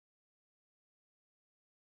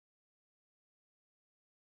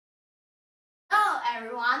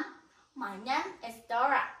everyone, my name is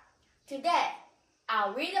Dora. Today,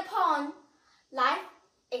 I'll read a poem, Life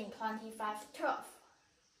in 2512.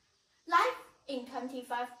 Life in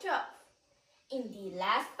 2512. In the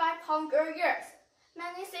last 500 years,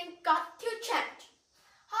 many things got to change.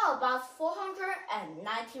 How about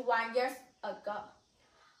 491 years ago?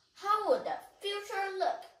 How would the future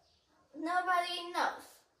look? Nobody knows.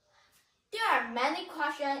 There are many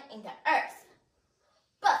questions in the earth.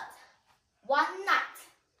 But one night,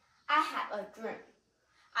 I had a dream.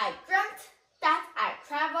 I dreamt that I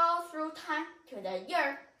traveled through time to the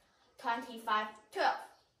year 2512.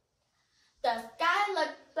 The sky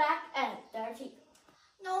looked black and dirty.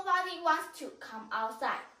 Nobody wants to come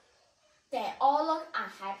outside. They all look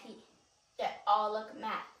unhappy. They all look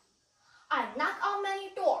mad. I knocked on many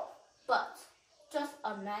doors, but just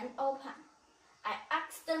a man opened. I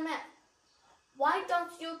asked the man, "Why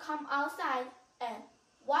don't you come outside, and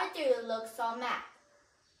why do you look so mad?"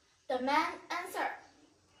 The man answered,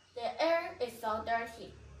 "The air is so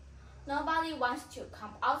dirty. Nobody wants to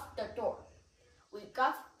come out the door. We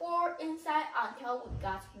got bored inside until we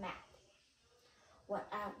got mad." When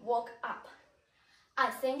I woke up, I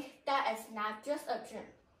think that is not just a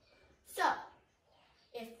dream. So,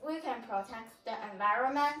 if we can protect the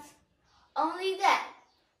environment, only then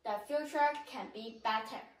the future can be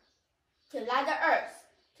better. To let the Earth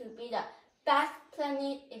to be the best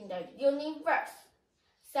planet in the universe.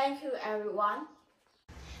 Thank you, everyone.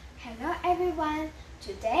 Hello, everyone.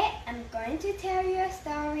 Today, I'm going to tell you a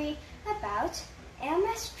story about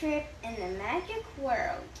Elma's trip in the magic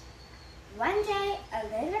world. One day, a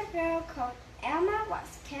little girl called Elma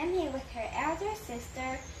was camping with her elder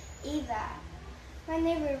sister, Eva. When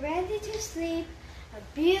they were ready to sleep, a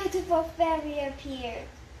beautiful fairy appeared.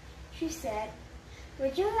 She said,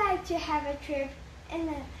 "Would you like to have a trip in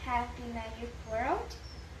the happy magic world?"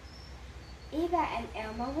 Eva and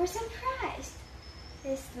Elma were surprised.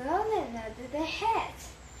 They slowly nodded their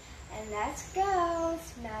heads. "And let's go,"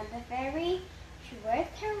 smiled the fairy. She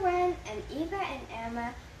waved her wand, and Eva and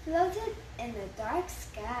Elma floated in the dark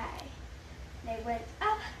sky. They went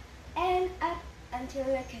up and up until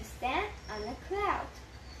they could stand on a cloud.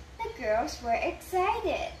 The girls were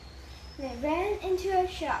excited. They ran into a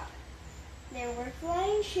shop. There were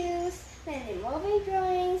flying shoes, many movie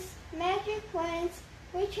drawings, magic wands,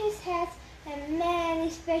 witches' hats, and many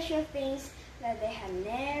special things that they had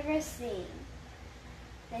never seen.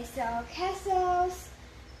 They saw castles,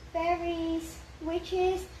 fairies,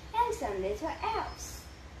 witches, and some little elves.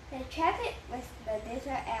 They chatted with the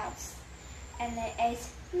little elves, and they ate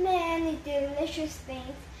many delicious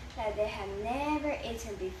things that they had never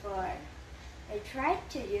eaten before. They tried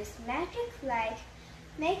to use magic like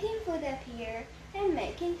making food appear and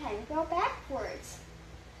making time go backwards.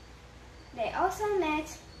 They also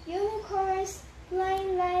met unicorns,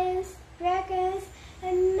 flying lions, dragons,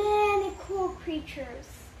 and many cool creatures.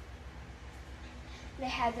 They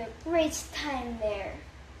had a great time there.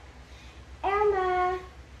 "Elma,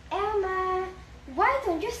 Elma, why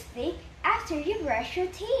don't you sleep after you brush your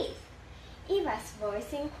teeth?" Eva's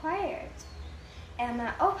voice inquired.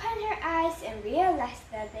 Elma opened her eyes and realized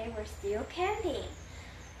that they were still camping.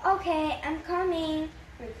 "Okay, I'm coming,"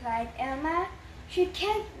 replied Elma. She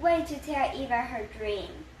can't wait to tell Eva her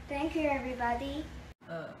dream. Thank you, everybody.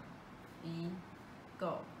 2, 1,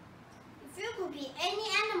 go. If you could be any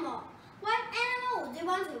animal, what animal would you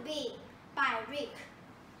want to be? By Rick.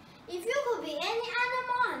 If you could be any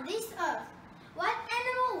animal on this earth, what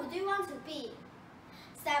animal would you want to be?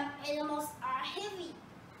 Some animals are heavy.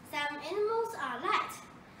 Some animals are light.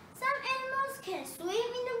 Some animals can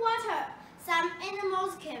swim in the water. Some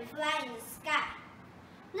animals can fly in the sky.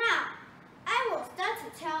 Now, I will start to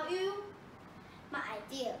tell you my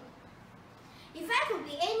idea. If I could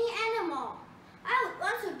be any animal, I would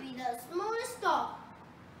want to be the smallest dog.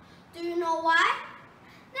 Do you know why?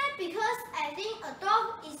 Not because I think a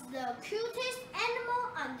dog is the cutest animal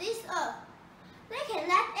on this earth. They can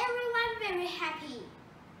let everyone very happy.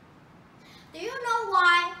 Do you know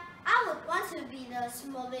why I would want to be the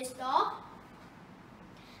smallest dog?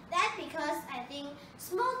 That's because I think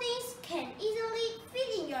small things can easily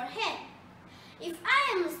fit in your hand. If I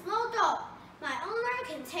am a small dog, my owner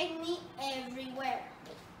can take me everywhere.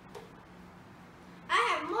 I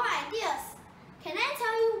have more ideas. Can I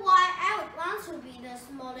tell you why I would want to be the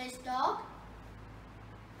smallest dog?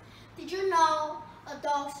 Did you know a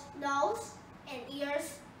dog's nose and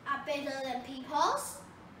ears are better than people's?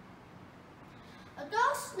 A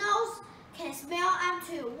dog's nose can smell up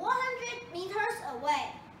to 100 meters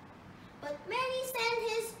away. But many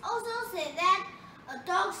scientists also say that a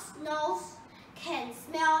dog's nose can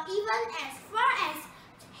smell even as far as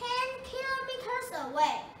 10 kilometers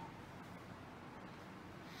away.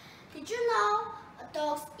 Did you know a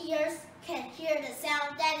dog's ears can hear the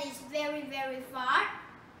sound that is very, very far?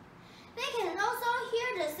 They can also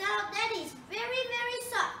hear the sound that is very, very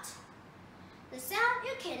soft. The sound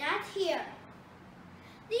you cannot hear.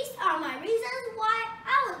 These are my reasons why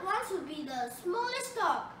I would want to be the smallest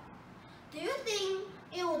dog. Do you think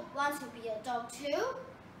you would want to be a dog too?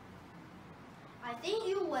 I think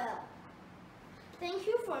you will. Thank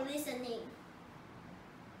you for listening.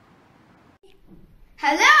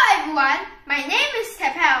 Hello everyone, my name is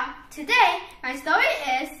Tapel. Today, my story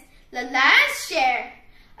is The Lion's Share.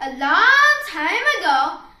 A long time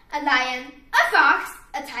ago, a lion, a fox,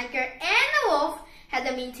 a tiger, and a wolf had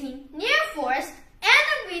a meeting near a forest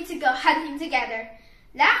and agreed to go hunting together.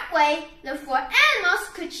 That way, the four animals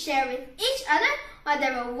could share with each other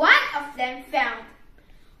whatever one of them found.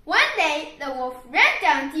 One day, the wolf ran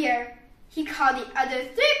down deer. He called the other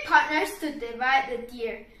three partners to divide the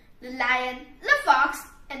deer. The lion, the fox,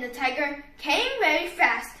 and the tiger came very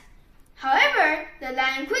fast. However, the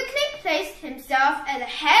lion quickly placed himself at the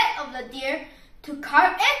head of the deer to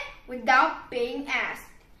carve it without being asked.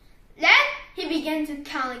 Then he began to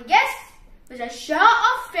count the guests with a show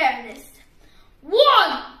of fairness. 1,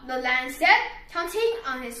 the lion said, counting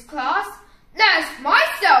on his claws. That's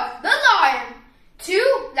myself, the lion.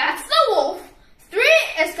 2, that's the wolf. 3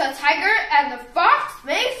 is the tiger, and the fox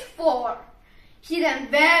makes 4. He then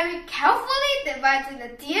very carefully divided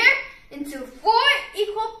the deer into 4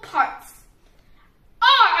 equal parts.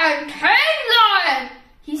 I am King Lion,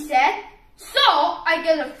 he said, so I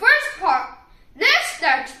get the first part. This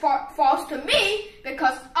next part falls to me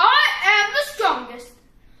because I am the strongest.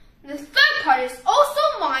 The third part is also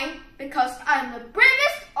mine because I am the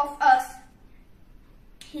bravest of us.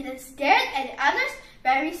 He then stared at the others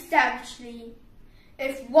very savagely.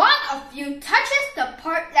 If one of you touches the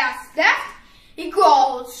part that's left, he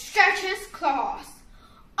growls, stretches claws.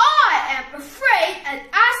 I am afraid and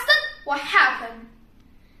ask them what happened.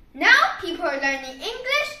 Now people learning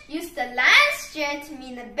English use the lion's share to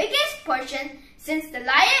mean the biggest portion, since the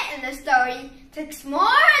lion in the story takes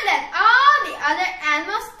more than all the other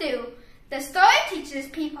animals do. The story teaches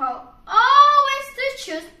people always to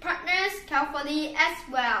choose partners carefully as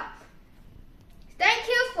well. Thank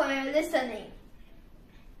you for listening.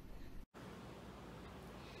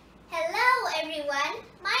 Hello everyone,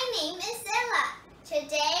 my name is Ella.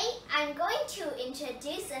 Today I'm going to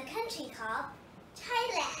introduce a country called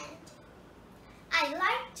Thailand. I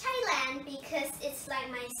like Thailand because it's like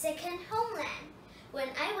my second homeland. When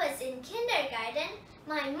I was in kindergarten,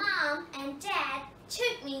 my mom and dad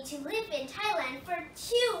took me to live in Thailand for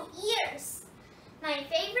 2 years. My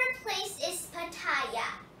favorite place is Pattaya.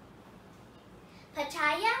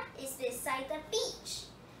 Pattaya is beside the beach.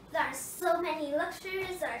 There are so many luxury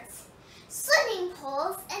resorts, swimming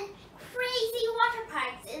pools, and crazy water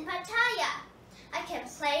parks in Pattaya. I can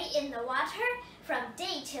play in the water from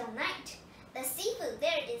day till night. The seafood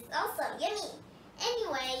there is also yummy.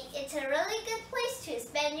 Anyway, it's a really good place to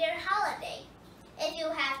spend your holiday. If you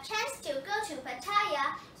have chance to go to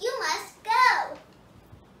Pattaya, you must go.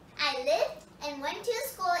 I lived and went to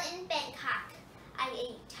school in Bangkok. I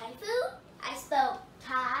ate Thai food. I spoke